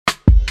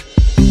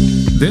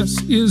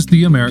This is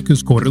the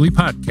America's Quarterly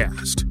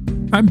Podcast.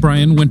 I'm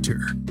Brian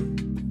Winter.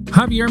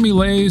 Javier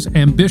Milei's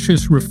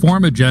ambitious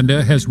reform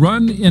agenda has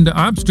run into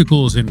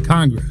obstacles in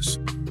Congress,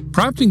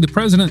 prompting the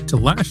president to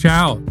lash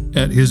out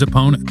at his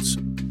opponents.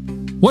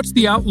 What's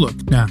the outlook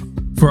now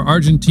for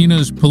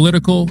Argentina's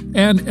political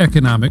and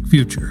economic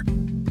future?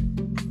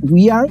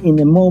 We are in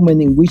a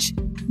moment in which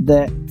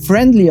the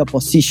friendly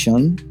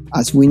opposition,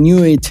 as we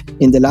knew it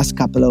in the last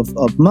couple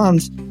of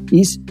months,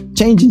 is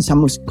changing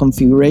some of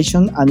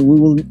configuration, and we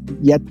will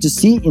yet to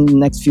see in the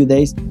next few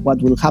days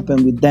what will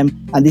happen with them.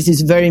 And this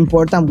is very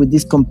important. With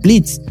this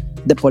completes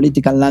the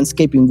political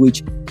landscape in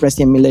which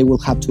President Milei will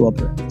have to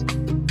operate.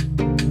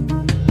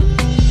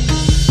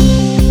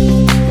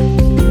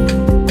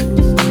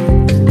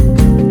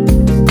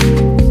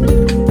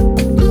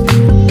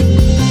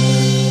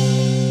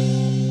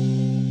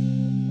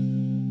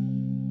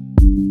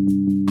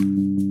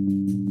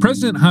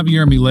 President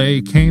Javier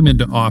Milei came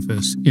into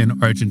office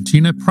in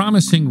Argentina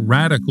promising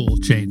radical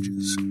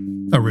changes,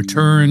 a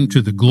return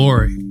to the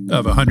glory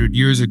of 100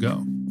 years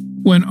ago,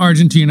 when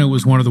Argentina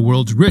was one of the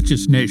world's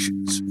richest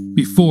nations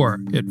before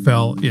it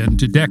fell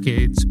into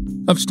decades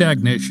of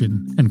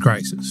stagnation and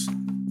crisis.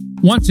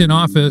 Once in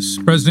office,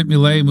 President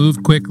Milei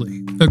moved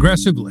quickly,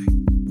 aggressively.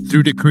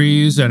 Through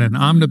decrees and an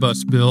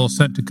omnibus bill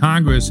sent to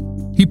Congress,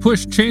 he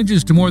pushed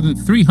changes to more than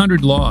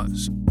 300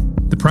 laws,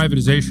 the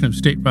privatization of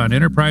state-run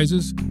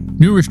enterprises,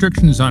 new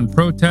restrictions on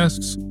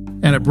protests,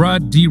 and a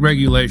broad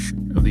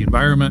deregulation of the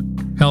environment,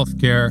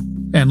 healthcare,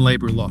 and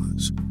labor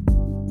laws.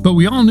 But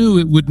we all knew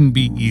it wouldn't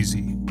be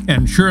easy,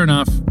 and sure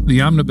enough, the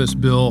omnibus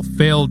bill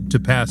failed to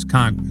pass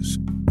Congress.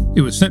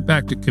 It was sent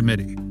back to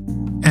committee.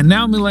 And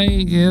now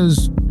Milei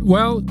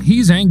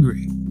he's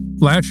angry,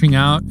 lashing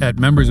out at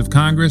members of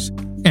Congress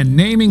and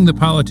naming the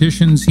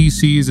politicians he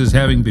sees as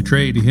having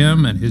betrayed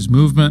him and his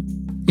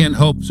movement in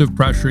hopes of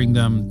pressuring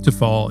them to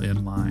fall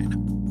in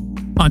line.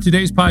 On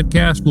today's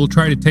podcast, we'll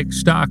try to take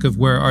stock of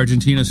where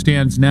Argentina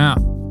stands now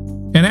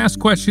and ask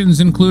questions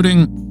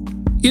including,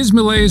 is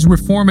Milei's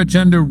reform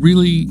agenda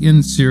really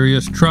in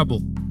serious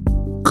trouble?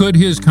 Could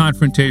his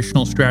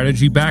confrontational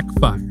strategy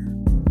backfire?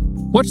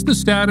 What's the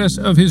status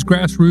of his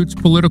grassroots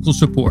political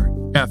support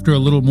after a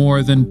little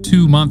more than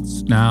 2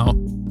 months now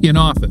in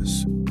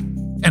office?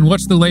 And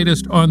what's the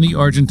latest on the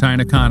Argentine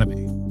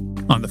economy,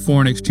 on the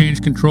foreign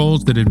exchange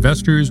controls that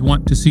investors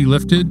want to see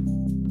lifted,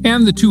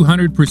 and the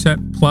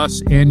 200%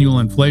 plus annual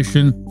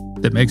inflation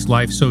that makes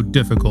life so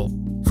difficult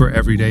for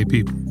everyday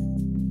people?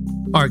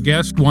 Our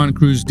guest, Juan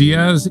Cruz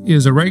Díaz,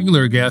 is a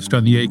regular guest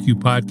on the AQ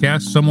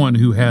podcast, someone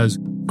who has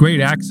great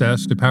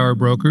access to power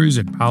brokers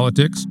in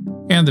politics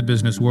and the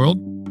business world.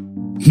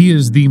 He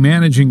is the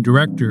managing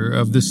director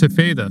of the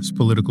Cephedas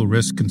Political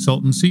Risk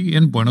Consultancy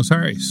in Buenos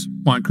Aires.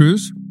 Juan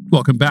Cruz,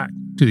 welcome back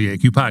to the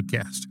AQ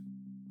podcast.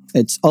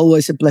 It's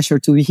always a pleasure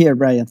to be here,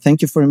 Brian.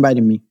 Thank you for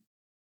inviting me.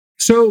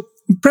 So,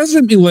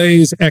 President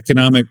Milei's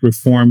economic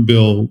reform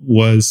bill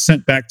was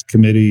sent back to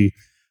committee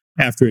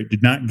after it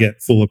did not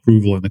get full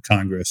approval in the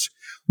Congress.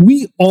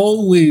 We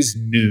always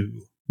knew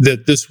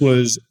that this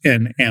was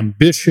an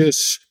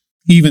ambitious,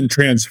 even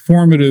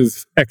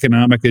transformative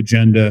economic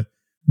agenda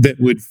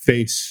that would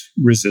face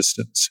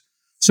resistance.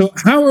 So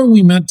how are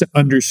we meant to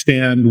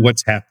understand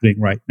what's happening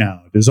right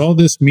now? Does all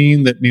this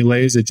mean that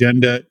Milei's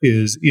agenda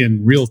is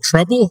in real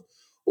trouble,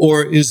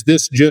 or is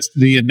this just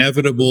the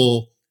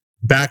inevitable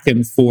back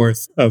and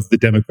forth of the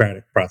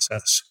democratic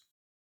process?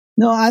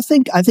 No, I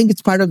think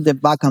it's part of the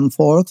back and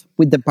forth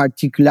with the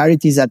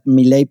particularities that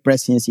Milei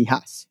presidency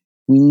has.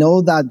 We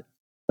know that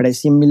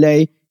President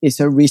Milei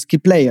is a risky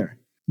player.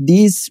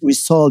 This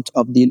result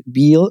of the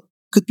bill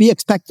could be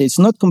expected. It's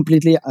not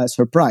completely a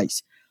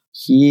surprise.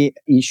 He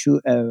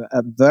issued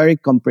a very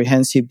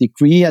comprehensive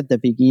decree at the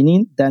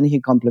beginning. Then he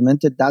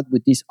complemented that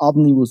with this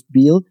omnibus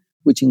bill,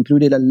 which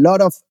included a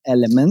lot of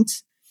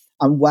elements.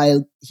 And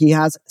while he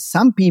has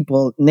some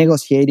people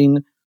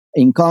negotiating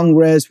in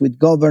Congress with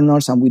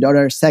governors and with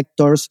other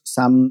sectors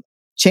some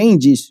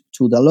changes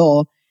to the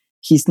law,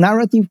 his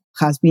narrative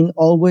has been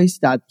always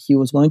that he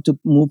was going to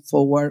move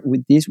forward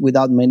with this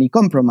without many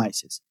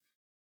compromises.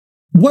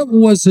 What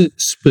was it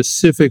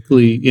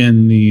specifically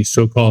in the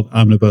so-called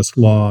omnibus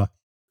law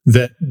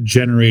that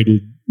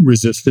generated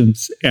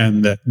resistance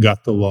and that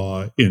got the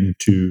law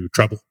into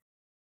trouble?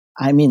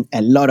 I mean,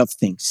 a lot of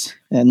things.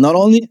 Not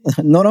only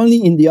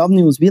in the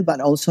omnibus bill, but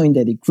also in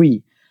the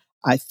decree.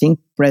 I think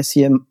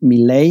President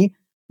Milei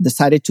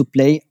decided to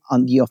play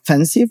on the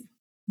offensive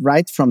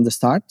right from the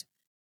start.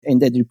 In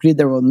the decree,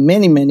 there were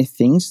many, many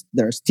things.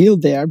 They're still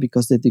there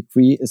because the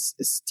decree is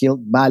still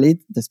valid,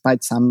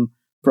 despite some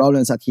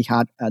problems that he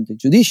had at the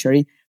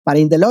judiciary. But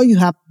in the law, you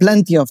have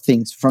plenty of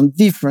things from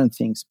different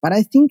things. But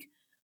I think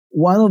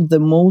one of the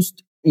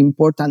most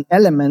important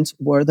elements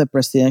were the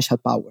presidential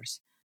powers.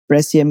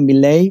 President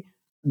Milei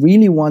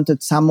really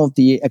wanted some of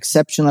the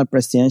exceptional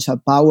presidential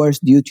powers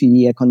due to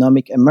the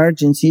economic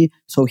emergency,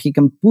 so he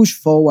can move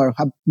forward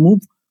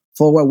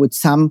with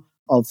some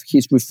of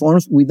his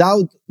reforms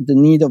without the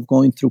need of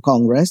going through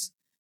Congress.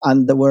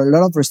 And there were a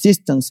lot of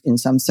resistance in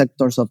some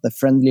sectors of the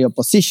friendly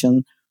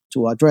opposition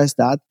to address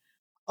that.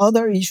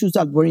 Other issues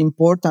that were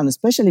important,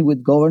 especially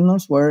with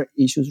governors, were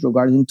issues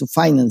regarding to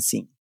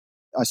financing.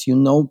 As you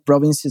know,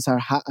 provinces are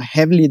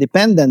heavily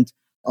dependent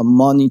on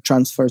money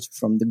transfers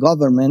from the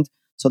government.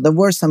 So there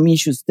were some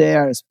issues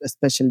there,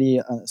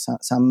 especially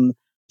some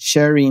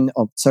sharing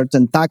of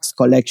certain tax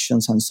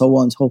collections and so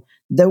on. So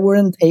they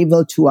weren't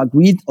able to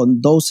agree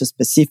on those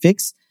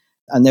specifics,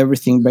 and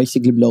everything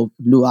basically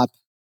blew up.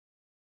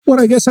 What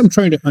I guess I'm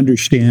trying to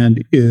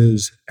understand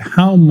is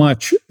how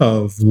much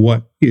of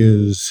what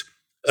is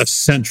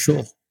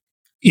essential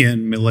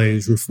in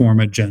Milei's reform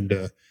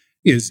agenda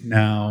is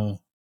now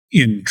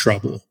in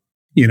trouble.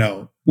 You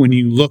know, when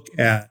you look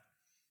at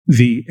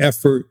the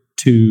effort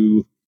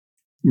to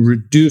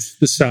reduce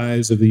the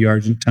size of the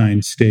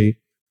Argentine state,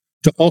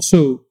 to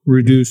also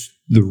reduce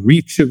the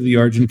reach of the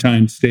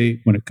Argentine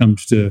state when it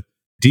comes to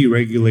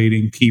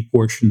deregulating key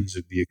portions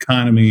of the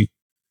economy,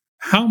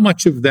 how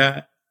much of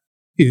that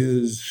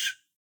is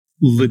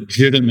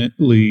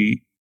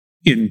legitimately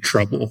in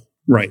trouble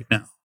right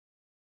now?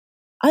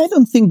 I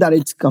don't think that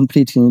it's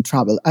completely in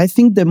trouble. I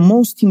think the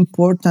most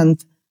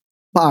important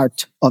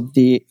part of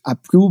the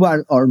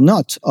approval or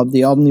not of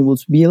the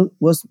omnibus bill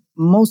was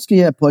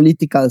mostly a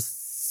political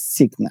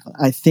signal.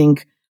 I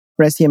think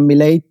President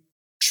Milei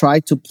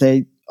tried to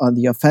play on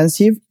the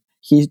offensive.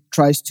 He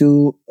tries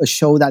to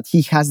show that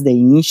he has the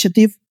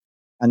initiative,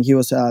 and he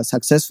was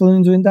successful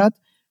in doing that.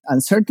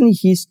 And certainly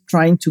he's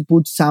trying to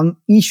put some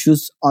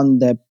issues on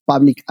the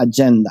public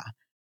agenda.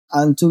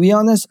 And to be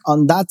honest,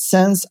 on that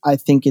sense, I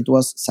think it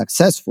was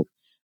successful.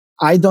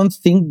 I don't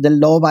think the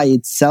law by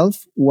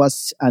itself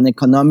was an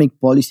economic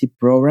policy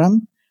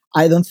program.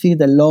 I don't think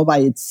the law by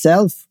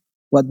itself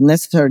was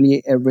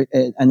necessarily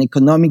an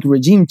economic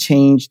regime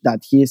change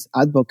that he is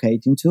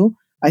advocating to.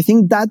 I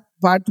think that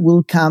part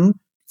will come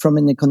from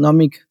an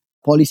economic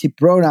policy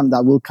program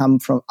that will come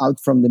out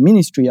from the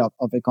Ministry of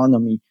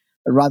Economy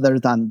rather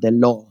than the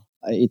law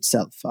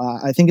itself.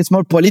 I think it's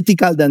more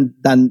political than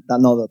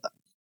all of that.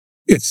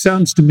 It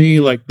sounds to me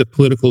like the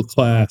political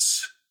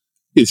class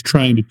is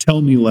trying to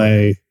tell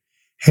Milei,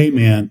 hey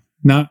man,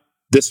 not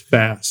this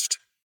fast,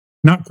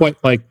 not quite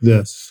like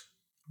this.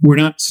 We're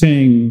not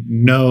saying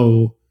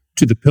no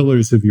to the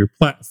pillars of your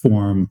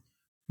platform,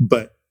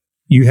 but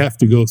you have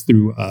to go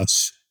through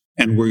us,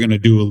 and we're going to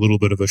do a little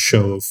bit of a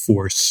show of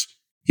force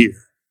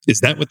here. Is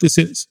that what this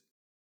is?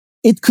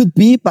 It could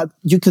be, but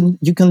you can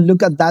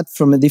look at that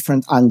from a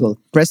different angle.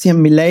 President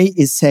Milei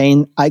is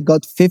saying, I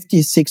got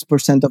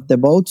 56% of the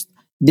votes.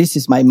 This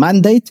is my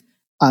mandate,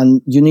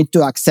 and you need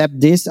to accept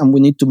this, and we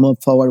need to move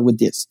forward with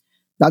this.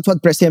 That's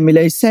what President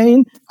Milei is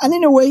saying, and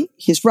in a way,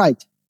 he's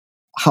right.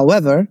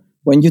 However,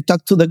 when you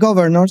talk to the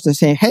governors, they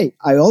say, hey,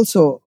 I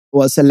also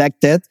was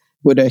elected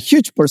with a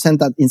huge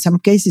percentage, in some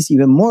cases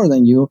even more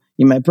than you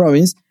in my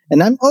province,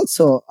 and I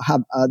also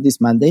have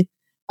this mandate.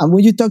 And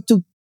when you talk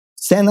to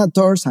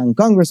senators and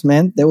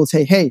congressmen, they will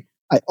say, hey,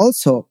 I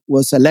also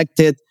was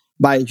elected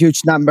by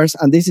huge numbers,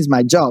 and this is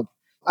my job.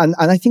 And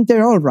I think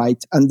they're all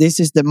right, and this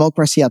is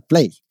democracy at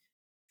play.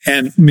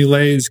 And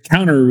Milei's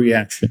counter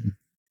reaction,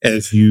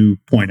 as you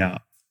point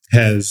out,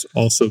 has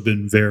also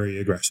been very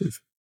aggressive.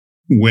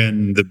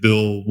 When the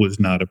bill was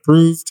not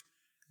approved,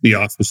 the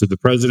office of the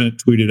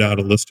president tweeted out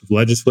a list of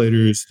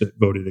legislators that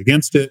voted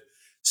against it,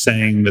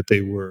 saying that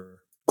they were,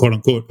 quote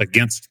unquote,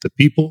 against the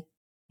people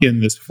in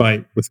this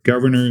fight with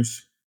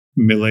governors.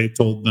 Milei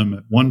told them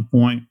at one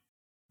point,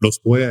 los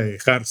voy a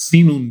dejar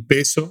sin un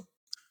peso.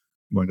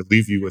 I'm going to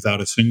leave you without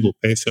a single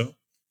peso.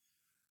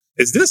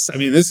 Is this? I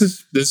mean, this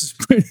is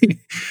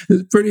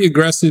pretty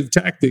aggressive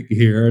tactic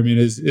here. I mean,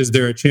 is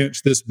there a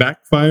chance this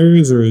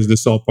backfires, or is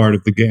this all part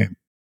of the game?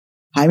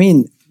 I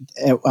mean,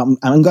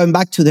 I'm going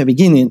back to the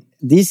beginning.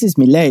 This is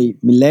Milei.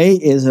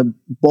 Milei is a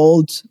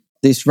bold,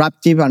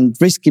 disruptive, and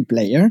risky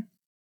player,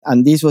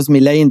 and this was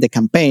Milei in the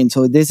campaign.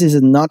 So this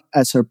is not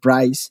a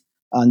surprise,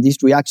 and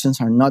these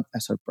reactions are not a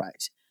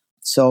surprise.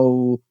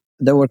 So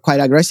they were quite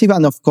aggressive,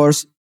 and of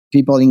course,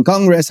 people in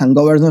Congress and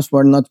governors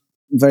were not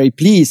very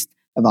pleased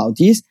about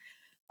this.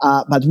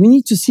 But we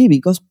need to see,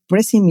 because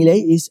President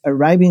Milei is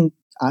arriving,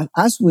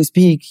 as we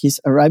speak,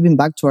 he's arriving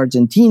back to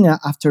Argentina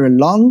after a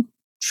long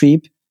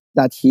trip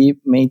that he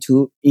made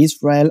to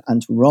Israel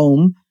and to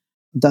Rome.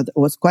 That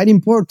was quite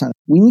important.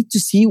 We need to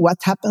see what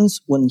happens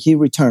when he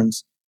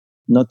returns,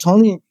 not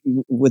only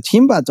with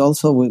him, but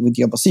also with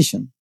the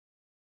opposition.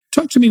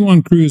 Talk to me,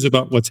 Juan Cruz,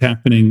 about what's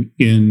happening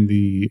in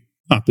the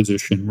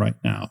opposition right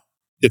now.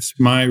 It's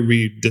my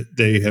read that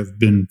they have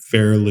been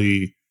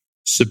fairly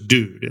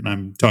subdued, and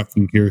I'm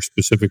talking here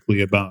specifically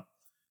about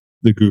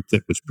the group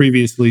that was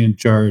previously in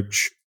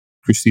charge,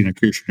 Cristina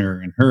Kirchner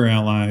and her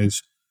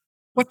allies.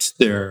 What's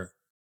their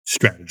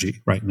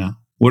strategy right now?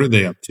 What are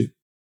they up to?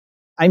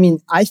 I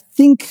mean, I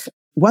think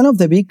one of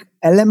the big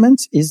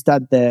elements is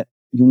that the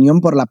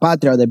Unión por la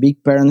Patria, the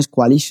Big Parents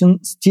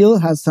Coalition, still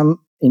has some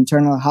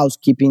internal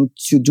housekeeping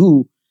to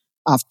do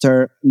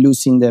after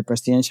losing the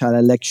presidential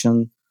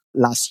election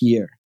last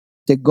year.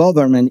 The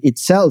government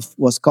itself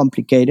was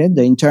complicated.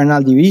 The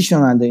internal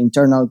division and the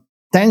internal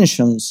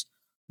tensions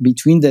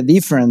between the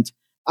different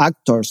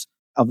actors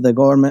of the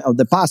government, of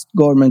the past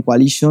government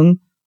coalition,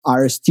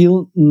 are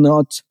still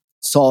not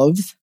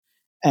solved.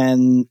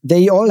 And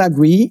they all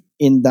agree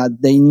in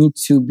that they need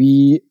to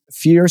be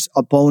fierce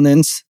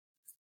opponents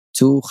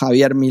to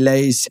Javier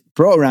Milei's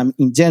program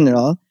in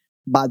general,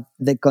 but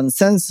the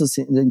consensus,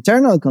 the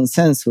internal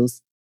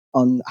consensus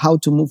on how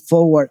to move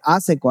forward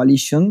as a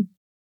coalition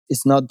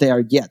is not there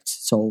yet.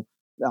 So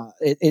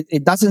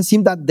it doesn't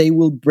seem that they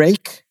will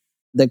break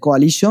the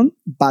coalition,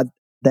 but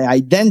the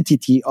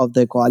identity of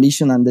the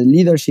coalition and the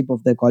leadership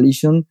of the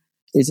coalition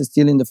is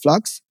still in the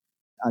flux.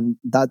 And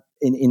that,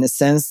 in a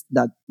sense,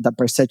 that the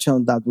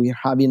perception that we're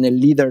having a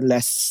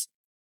leaderless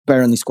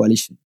Peronist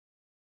coalition.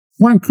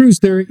 Juan Cruz,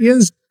 there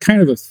is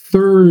kind of a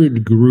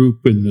third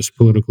group in this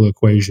political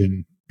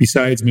equation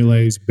besides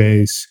Milei's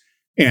base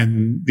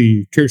and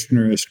the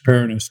Kirchnerist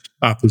Peronist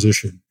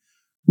opposition,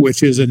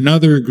 which is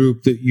another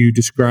group that you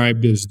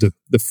described as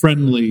the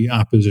friendly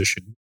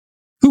opposition.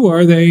 Who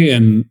are they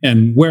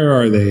and where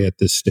are they at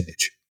this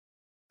stage?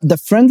 The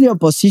friendly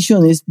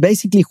opposition is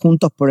basically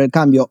Juntos por el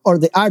Cambio, or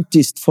the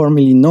artist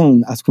formerly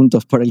known as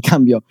Juntos por el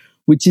Cambio,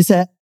 which is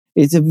a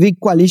big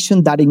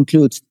coalition that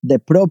includes the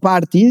PRO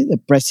party,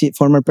 the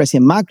former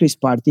President Macri's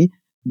party,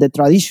 the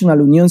traditional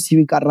Unión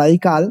Cívica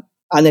Radical,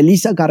 and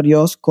Elisa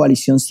Carrió's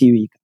Coalición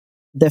Cívica.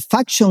 The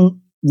faction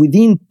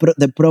within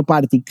the PRO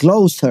party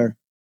closer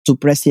to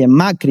President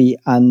Macri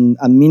and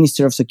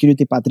Minister of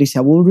Security Patricia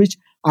Bullrich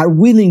are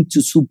willing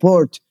to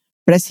support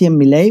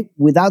President Milei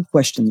without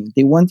questioning.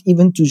 They want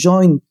even to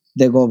join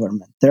the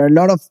government. There are a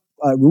lot of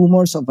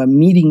rumors of a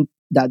meeting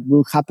that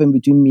will happen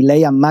between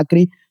Milei and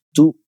Macri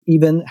to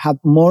even have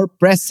more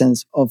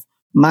presence of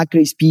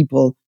Macri's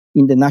people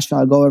in the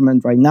national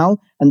government right now,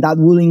 and that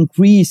will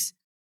increase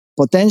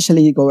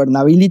potentially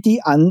governability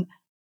and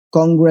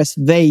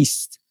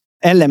Congress-based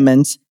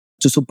elements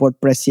to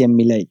support President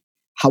Milei.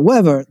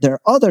 However, there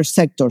are other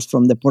sectors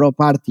from the PRO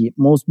party,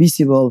 most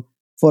visible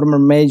former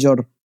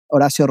Mayor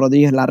Horacio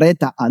Rodríguez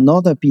Larreta and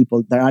other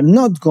people that are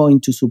not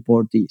going to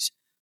support this.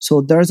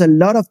 So there's a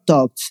lot of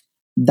talks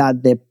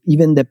that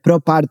even the PRO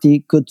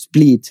party could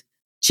split,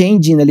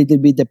 changing a little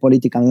bit the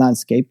political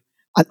landscape.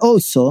 And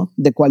also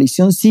the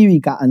Coalición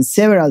Cívica and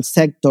several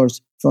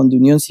sectors from the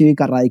Unión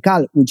Cívica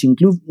Radical, which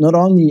include not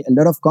only a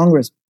lot of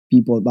Congress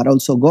people, but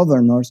also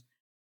governors,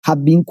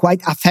 have been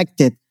quite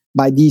affected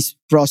by this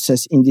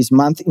process in this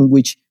month in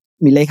which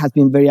Milei has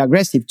been very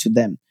aggressive to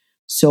them.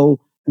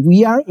 So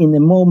we are in a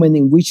moment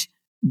in which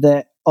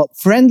the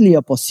friendly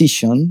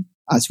opposition,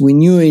 as we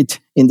knew it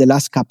in the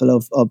last couple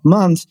of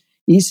months,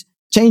 is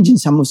changing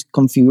some of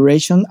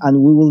configuration,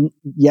 and we will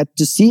yet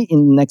to see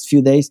in the next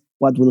few days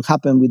what will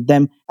happen with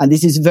them. And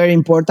this is very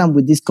important.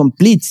 With this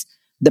completes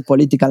the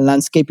political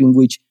landscape in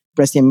which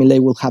President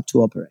Milei will have to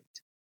operate.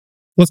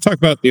 Let's talk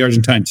about the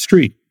Argentine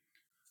street.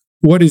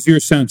 What is your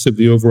sense of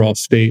the overall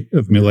state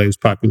of Milei's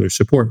popular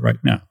support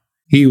right now?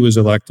 He was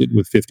elected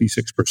with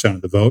 56%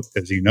 of the vote,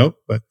 as you note,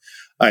 but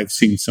I've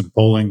seen some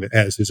polling that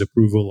has his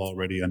approval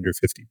already under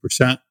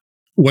 50%.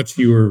 What's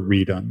your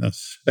read on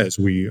this as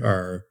we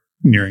are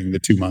nearing the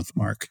 2-month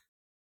mark?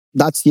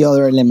 That's the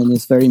other element.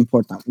 It's very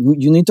important.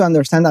 You need to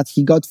understand that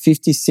he got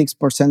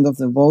 56% of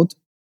the vote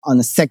on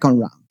the second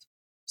round.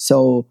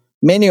 So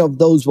many of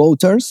those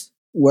voters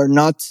were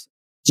not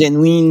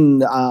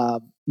genuine,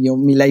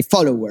 Milei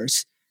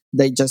followers.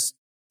 They just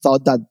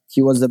thought that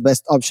he was the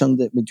best option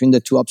between the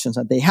two options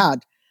that they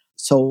had.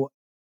 So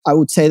I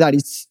would say that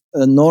it's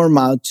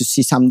normal to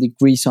see some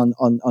decrease on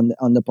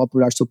the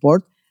popular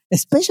support,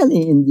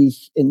 especially in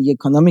the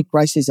economic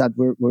crisis that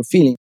we're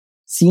feeling.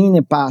 Seeing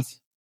a path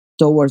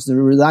towards the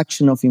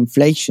reduction of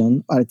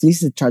inflation, or at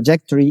least the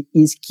trajectory,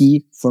 is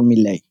key for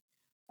Milei.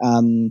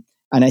 And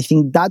I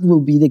think that will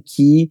be the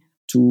key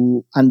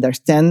to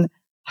understand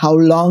how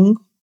long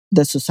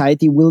the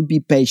society will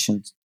be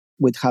patient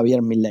with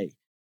Javier Milei.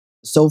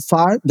 So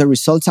far, the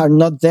results are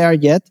not there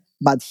yet,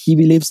 but he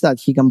believes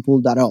that he can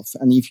pull that off.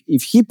 And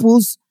if he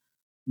pulls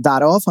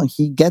that off and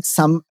he gets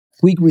some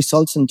quick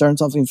results in terms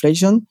of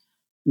inflation,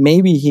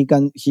 maybe he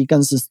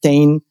can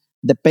sustain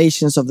the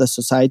patience of the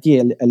society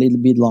a little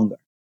bit longer.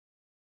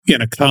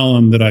 In a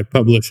column that I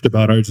published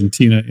about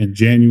Argentina in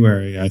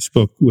January, I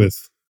spoke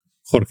with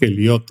Jorge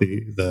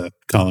Liotti, the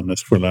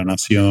columnist for La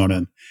Nación,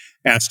 and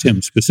asked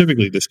him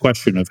specifically this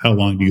question of how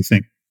long do you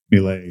think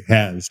Milei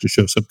has to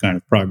show some kind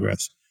of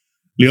progress?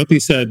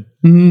 Liotti said,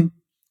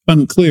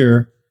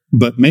 unclear,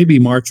 but maybe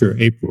March or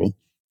April.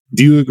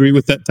 Do you agree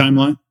with that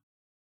timeline?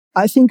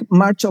 I think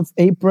March of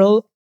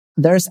April,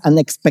 there's an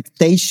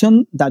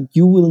expectation that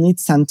you will need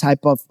some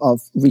type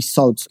of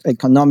results,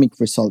 economic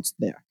results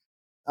there.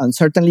 And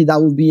certainly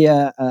that will be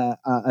a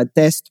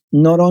test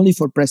not only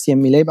for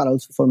President Milei, but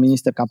also for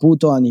Minister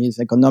Caputo and his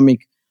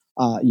economic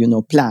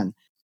plan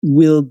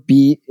will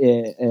be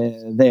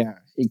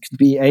there. It could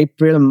be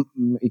April,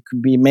 it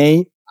could be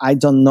May. I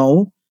don't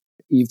know.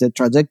 If the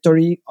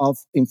trajectory of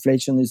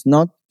inflation is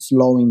not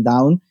slowing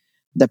down,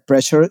 the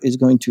pressure is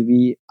going to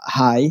be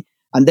high.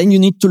 And then you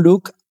need to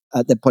look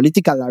at the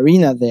political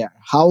arena there,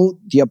 how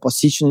the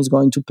opposition is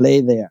going to play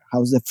there,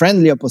 how the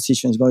friendly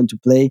opposition is going to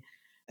play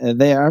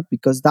there,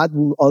 because that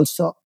will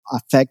also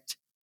affect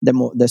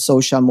the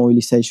social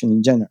mobilization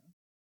in general.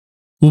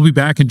 We'll be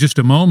back in just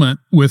a moment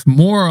with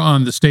more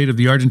on the state of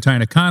the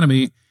Argentine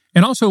economy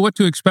and also what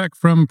to expect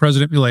from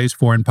President Milei's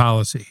foreign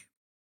policy.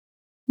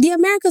 The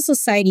America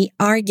Society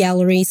Art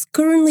Gallery is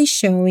currently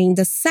showing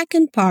the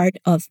second part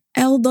of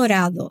El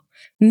Dorado,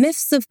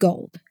 Myths of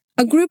Gold,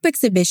 a group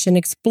exhibition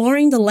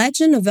exploring the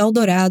legend of El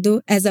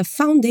Dorado as a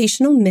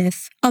foundational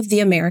myth of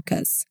the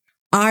Americas.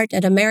 Art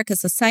at America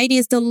Society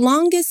is the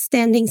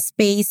longest-standing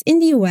space in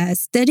the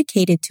U.S.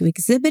 dedicated to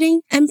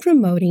exhibiting and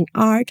promoting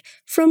art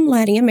from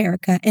Latin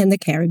America and the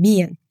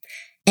Caribbean.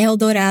 El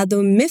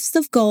Dorado Myths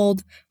of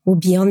Gold will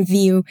be on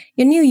view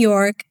in New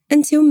York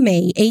until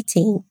May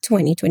 18,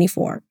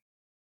 2024.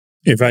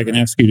 If I can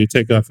ask you to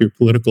take off your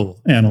political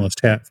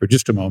analyst hat for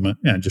just a moment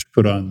and just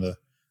put on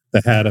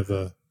the hat of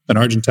an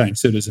Argentine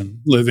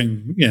citizen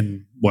living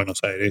in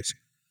Buenos Aires,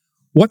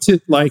 what's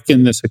it like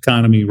in this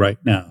economy right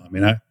now? I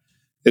mean,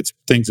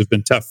 things have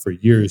been tough for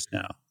years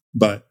now,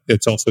 but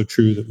it's also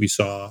true that we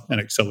saw an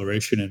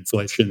acceleration in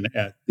inflation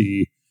at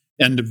the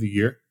end of the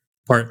year,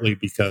 partly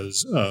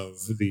because of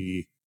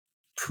the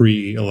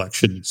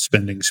pre-election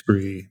spending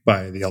spree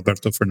by the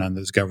Alberto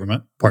Fernandez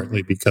government,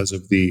 partly because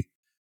of the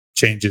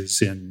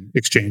changes in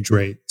exchange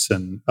rates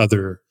and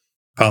other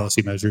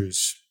policy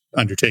measures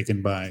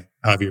undertaken by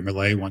Javier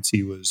Milei once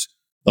he was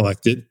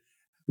elected.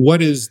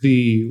 What is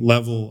the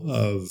level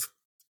of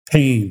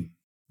pain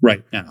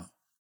right now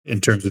in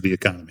terms of the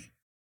economy?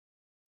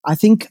 I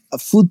think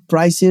food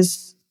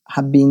prices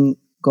have been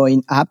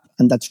going up,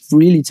 and that's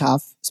really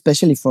tough,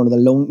 especially for the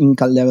low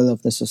income level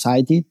of the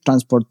society.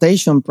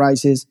 Transportation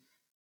prices,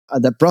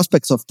 the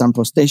prospects of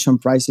transportation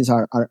prices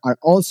are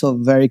also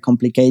very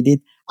complicated,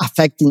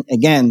 affecting,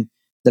 again,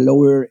 the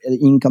lower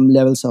income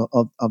levels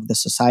of the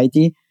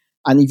society.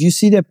 And if you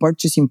see the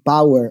purchasing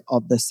power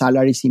of the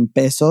salaries in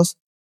pesos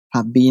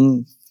have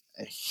been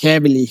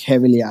heavily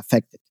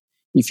affected.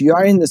 If you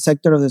are in the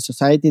sector of the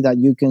society that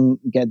you can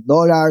get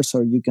dollars,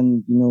 or you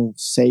can,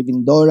 save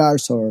in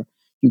dollars, or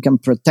you can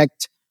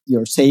protect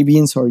your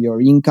savings or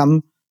your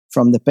income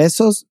from the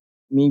pesos,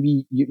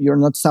 maybe you're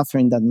not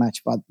suffering that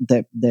much. But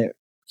the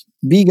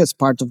biggest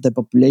part of the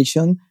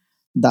population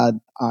that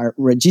are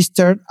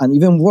registered, and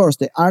even worse,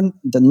 the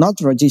not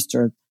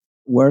registered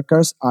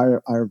workers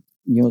are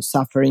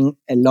suffering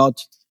a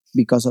lot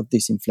because of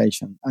this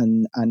inflation.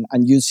 And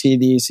you see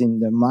this in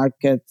the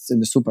markets,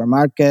 in the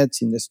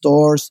supermarkets, in the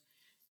stores,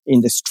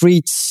 in the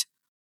streets,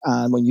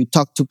 when you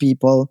talk to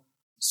people.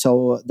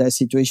 So the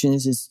situation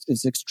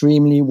is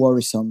extremely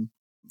worrisome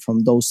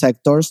from those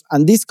sectors.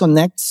 And this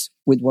connects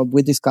with what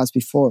we discussed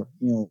before.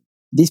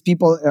 These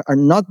people are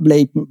not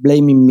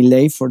blaming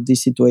Milei for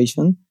this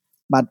situation,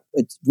 but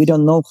we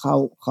don't know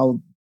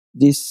how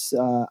this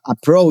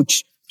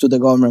approach to the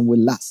government will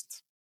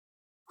last.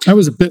 I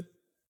was a bit,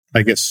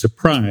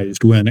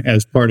 surprised when,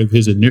 as part of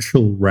his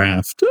initial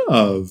raft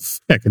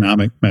of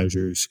economic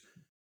measures,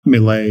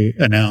 Milei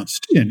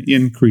announced an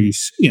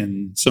increase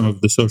in some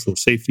of the social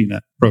safety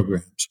net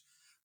programs.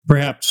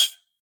 Perhaps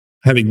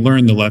having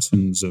learned the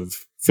lessons of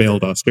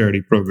failed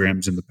austerity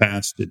programs in the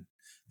past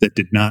that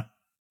did not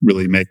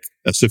really make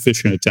a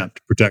sufficient attempt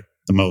to protect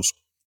the most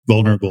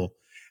vulnerable,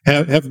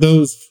 have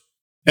those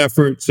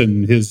efforts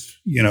and his,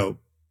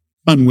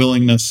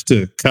 unwillingness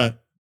to cut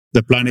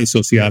the planes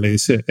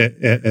sociales,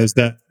 has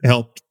that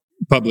helped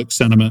public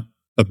sentiment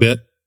a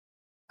bit?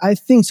 I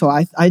think so.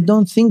 I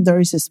don't think there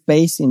is a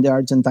space in the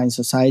Argentine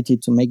society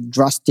to make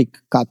drastic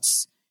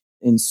cuts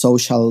in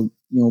social,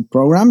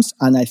 programs.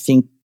 And I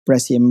think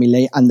President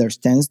Milei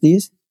understands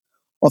this.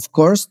 Of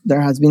course, there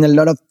has been a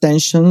lot of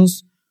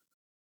tensions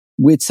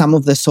with some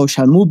of the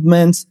social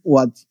movements,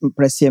 what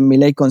President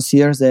Milei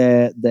considers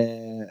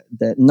the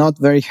not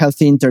very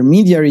healthy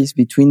intermediaries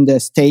between the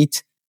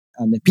state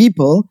and the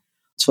people.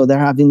 So there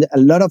have been a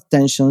lot of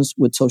tensions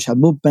with social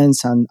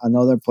movements and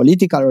other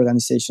political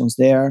organizations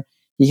there.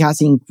 He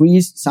has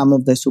increased some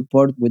of the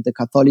support with the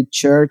Catholic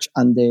Church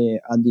and the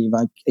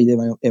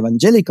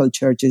evangelical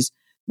churches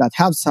that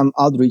have some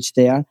outreach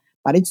there,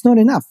 but it's not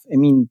enough. I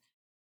mean,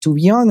 to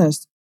be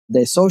honest,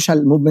 the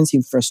social movements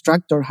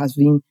infrastructure has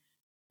been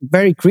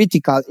very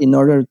critical in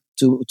order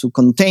to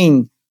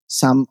contain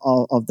some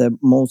of the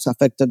most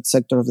affected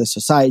sector of the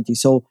society.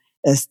 So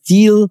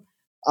still,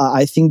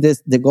 I think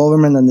that the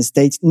government and the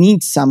states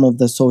need some of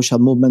the social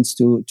movements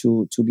to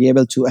be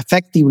able to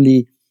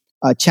effectively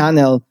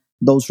channel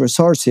those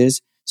resources.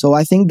 So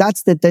I think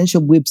that's the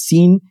tension we've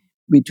seen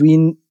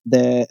between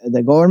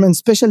the government,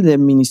 especially the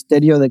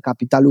Ministerio de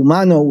Capital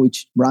Humano,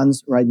 which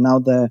runs right now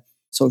the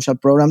social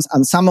programs,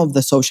 and some of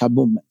the social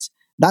movements.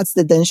 That's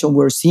the tension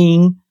we're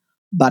seeing.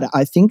 But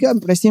I think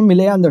President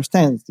Milei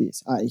understands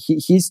this.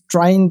 He's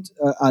trying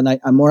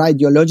a more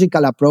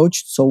ideological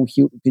approach, so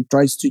he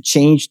tries to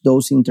change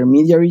those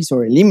intermediaries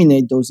or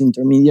eliminate those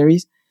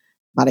intermediaries.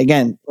 But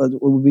again,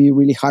 it will be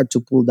really hard to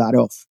pull that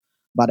off.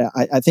 But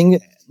I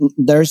think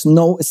there's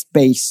no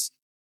space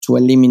to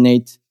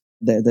eliminate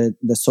the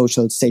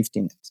social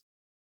safety net.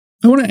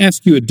 I want to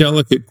ask you a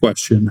delicate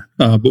question,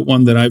 but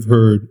one that I've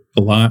heard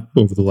a lot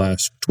over the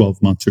last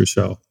 12 months or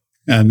so,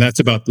 and that's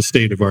about the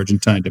state of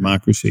Argentine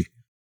democracy.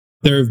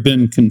 There have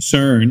been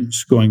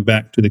concerns going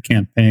back to the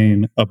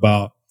campaign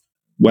about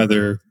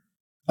whether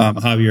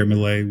Javier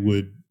Milei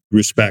would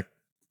respect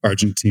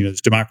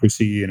Argentina's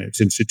democracy and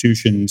its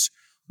institutions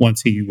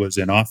once he was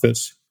in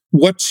office.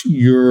 What's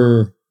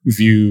your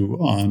view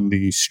on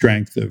the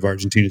strength of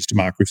Argentina's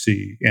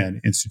democracy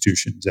and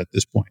institutions at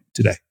this point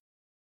today?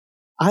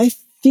 I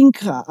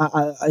think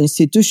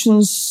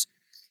institutions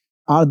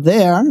are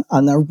there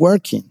and are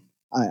working.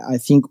 I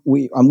think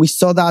we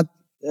saw that,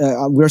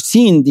 we're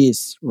seeing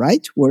this,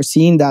 right? We're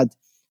seeing that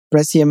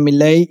President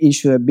Milei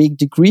issued a big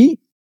decree,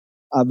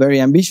 a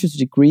very ambitious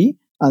decree,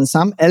 and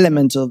some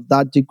elements of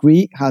that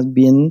decree have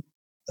been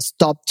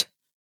stopped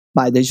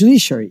by the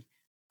judiciary.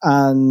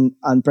 And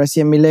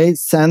President Milei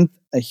sent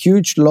a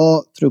huge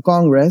law through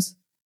Congress,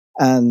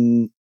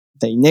 and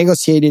they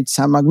negotiated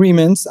some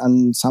agreements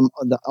and some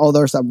of the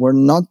others that were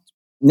not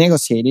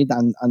negotiated,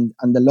 and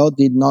the law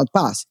did not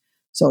pass.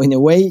 So in a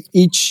way,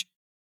 each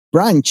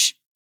branch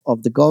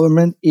of the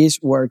government is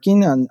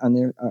working and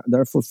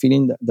they're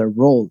fulfilling their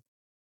role.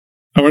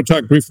 I want to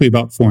talk briefly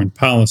about foreign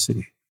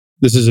policy.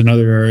 This is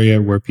another area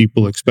where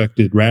people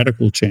expected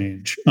radical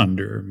change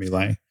under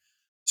Milei.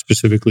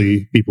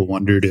 Specifically, people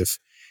wondered if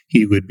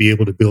he would be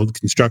able to build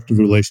constructive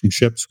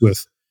relationships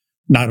with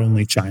not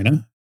only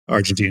China,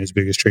 Argentina's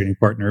biggest trading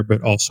partner,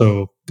 but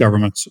also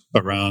governments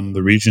around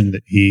the region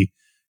that he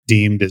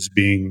deemed as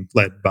being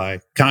led by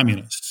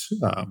communists,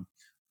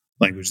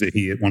 language that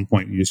he at one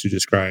point used to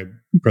describe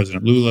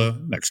President Lula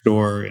next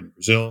door in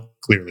Brazil,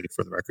 clearly,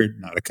 for the record,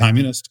 not a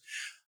communist.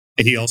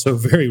 He also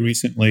very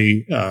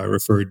recently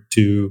referred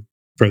to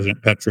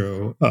President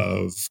Petro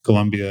of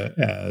Colombia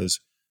as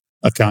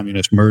a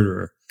communist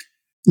murderer.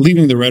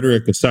 Leaving the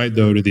rhetoric aside,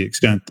 though, to the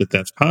extent that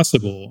that's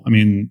possible, I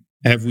mean,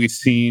 have we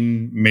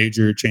seen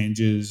major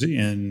changes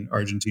in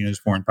Argentina's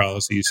foreign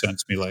policy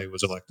since Milei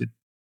was elected?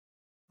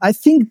 I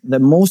think the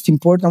most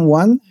important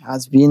one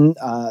has been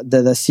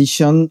the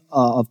decision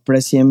of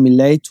President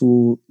Milei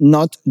to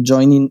not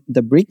join in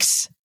the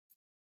BRICS.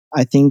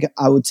 I think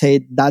I would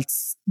say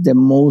that's the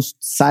most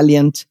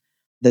salient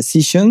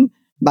decision,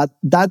 but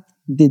that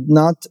did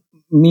not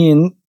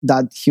mean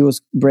that he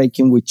was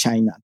breaking with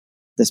China.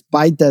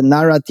 Despite the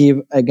narrative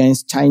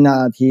against China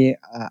that he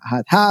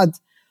had,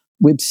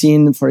 we've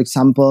seen, for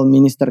example,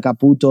 Minister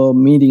Caputo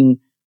meeting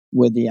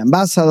with the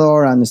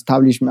ambassador and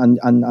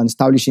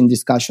establishing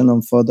discussion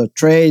on further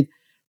trade.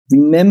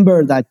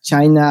 Remember that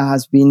China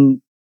has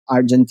been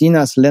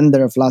Argentina's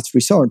lender of last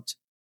resort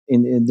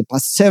in the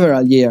past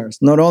several years,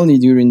 not only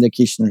during the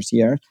Kirchner's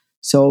year.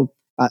 So,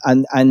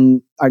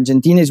 and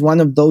Argentina is one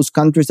of those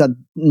countries that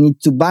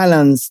need to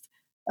balance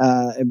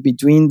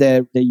between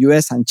the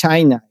US and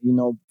China. You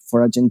know,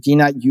 for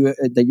Argentina,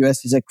 the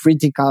US is a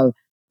critical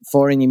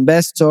foreign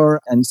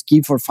investor and is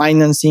key for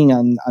financing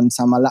and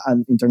some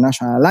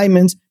international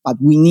alignments, but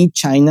we need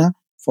China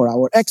for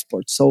our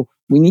exports. So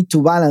we need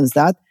to balance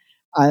that.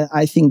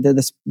 I think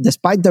that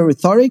despite the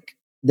rhetoric,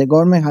 the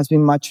government has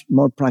been much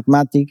more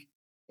pragmatic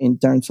in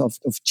terms of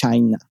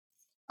China.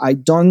 I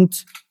don't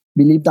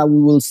believe that we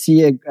will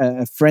see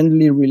a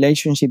friendly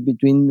relationship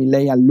between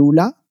Milei and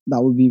Lula.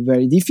 That would be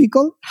very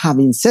difficult.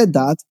 Having said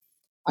that,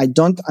 I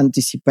don't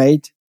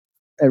anticipate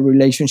a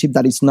relationship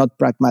that is not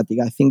pragmatic.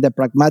 I think the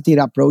pragmatic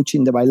approach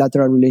in the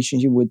bilateral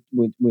relationship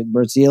with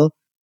Brazil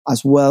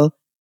as well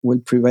will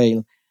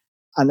prevail.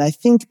 And I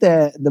think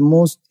the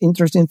most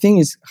interesting thing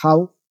is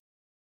how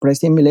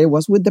President Milei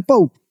was with the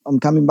Pope. I'm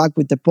coming back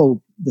with the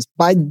Pope.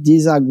 Despite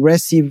this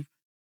aggressive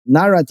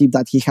narrative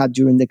that he had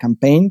during the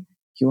campaign,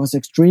 he was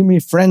extremely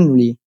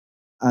friendly,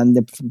 and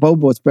the Pope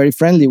was very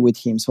friendly with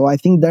him. So I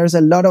think there's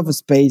a lot of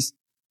space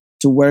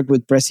to work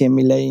with President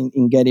Milei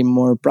in getting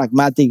more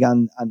pragmatic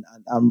and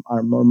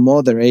more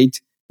moderate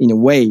in a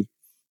way.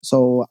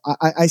 So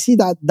I see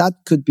that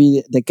could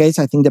be the case.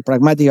 I think the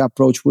pragmatic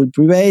approach will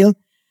prevail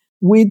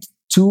with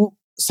two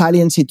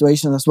salient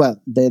situations as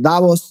well. The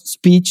Davos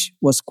speech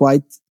was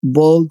quite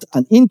bold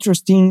and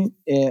interesting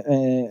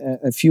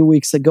a few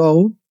weeks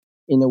ago,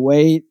 in a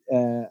way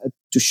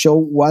to show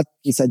what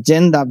his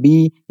agenda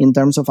be in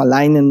terms of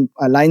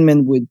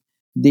alignment with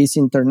this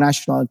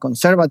international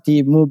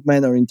conservative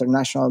movement or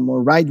international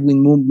more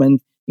right-wing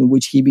movement in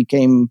which he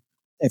became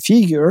a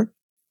figure.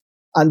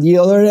 And the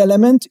other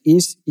element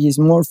is his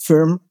more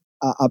firm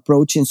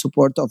approach in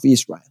support of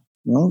Israel.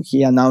 You know,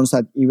 he announced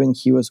that even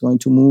he was going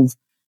to move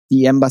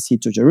the embassy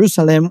to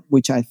Jerusalem,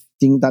 which I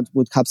think that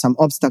would have some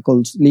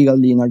obstacles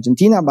legally in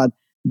Argentina, but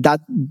that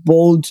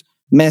bold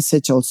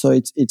message also,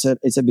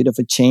 it's a bit of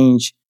a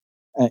change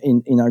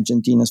in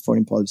Argentina's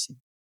foreign policy.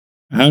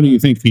 How do you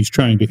think he's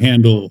trying to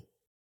handle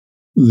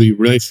the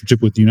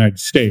relationship with the United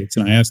States?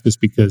 And I ask this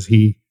because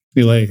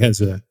Milei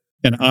has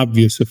an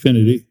obvious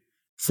affinity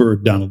for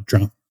Donald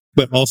Trump,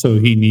 but also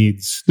he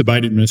needs the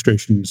Biden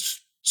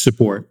administration's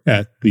support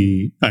at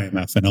the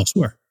IMF and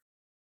elsewhere.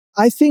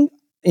 I think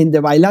in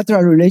the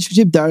bilateral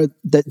relationship, there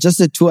are just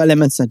the two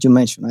elements that you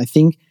mentioned. I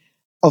think,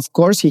 of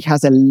course, he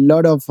has a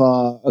lot of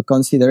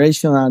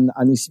consideration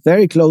and is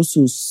very close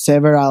to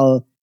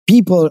several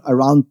people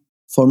around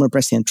former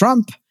President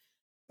Trump.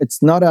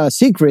 It's not a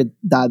secret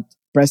that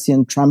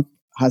President Trump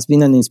has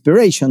been an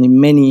inspiration in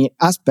many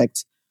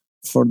aspects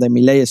for the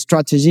Milei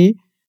strategy,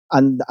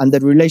 and the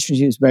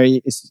relationship is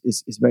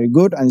very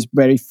good and it's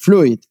very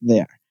fluid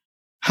there.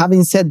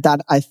 Having said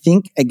that, I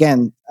think,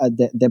 again,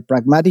 the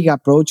pragmatic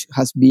approach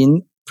has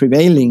been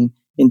prevailing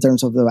in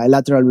terms of the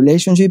bilateral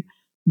relationship,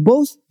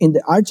 both in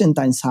the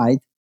Argentine side,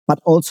 but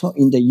also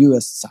in the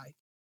U.S. side.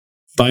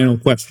 Final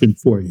question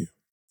for you.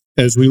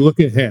 As we look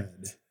ahead,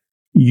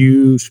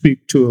 you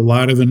speak to a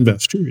lot of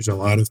investors, a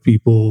lot of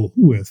people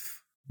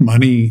with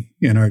money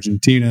in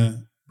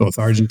Argentina, both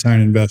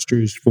Argentine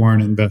investors,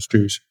 foreign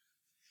investors.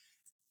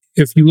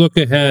 If you look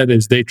ahead,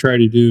 as they try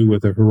to do,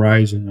 with a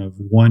horizon of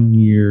 1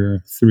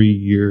 year, 3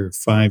 year,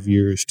 5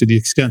 years, to the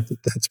extent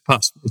that that's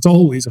possible. It's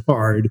always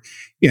hard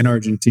in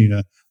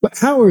Argentina. But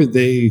how are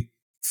they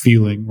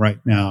feeling right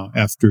now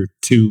after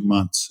 2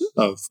 months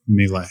of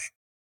Milei?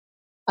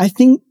 I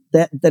think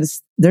that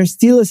there's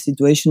still a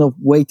situation of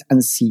wait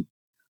and see.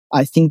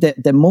 I think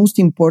that the most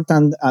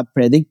important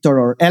predictor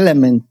or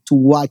element to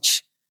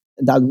watch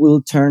that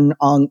will turn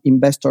on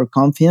investor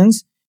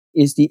confidence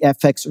is the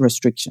FX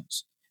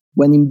restrictions.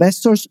 When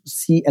investors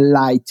see a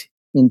light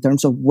in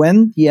terms of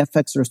when the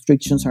FX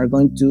restrictions are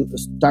going to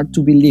start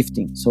to be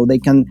lifting, so they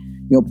can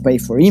pay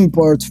for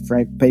imports,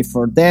 pay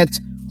for debt,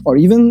 or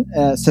even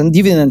send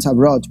dividends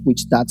abroad,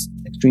 which that's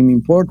extremely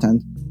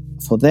important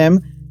for them,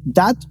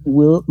 that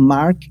will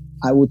mark,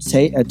 I would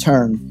say, a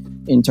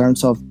turn in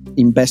terms of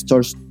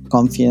investors'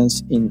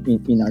 confidence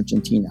in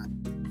Argentina.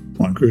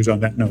 Juan Cruz,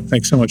 on that note,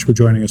 thanks so much for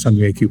joining us on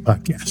the AQ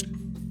podcast.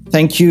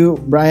 Thank you,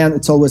 Brian.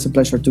 It's always a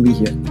pleasure to be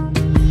here.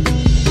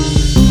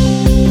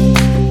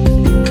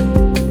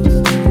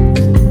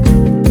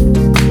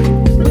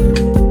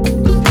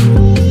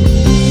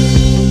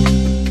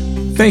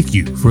 Thank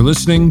you for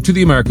listening to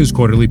the America's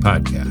Quarterly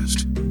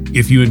Podcast.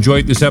 If you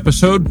enjoyed this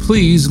episode,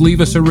 please leave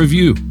us a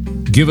review,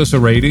 give us a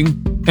rating,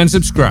 and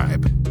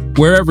subscribe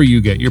wherever you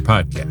get your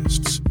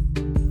podcasts.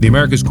 The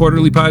America's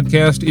Quarterly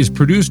Podcast is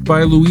produced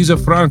by Luisa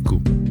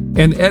Franco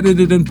and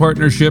edited in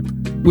partnership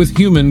with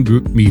Human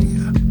Group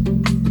Media.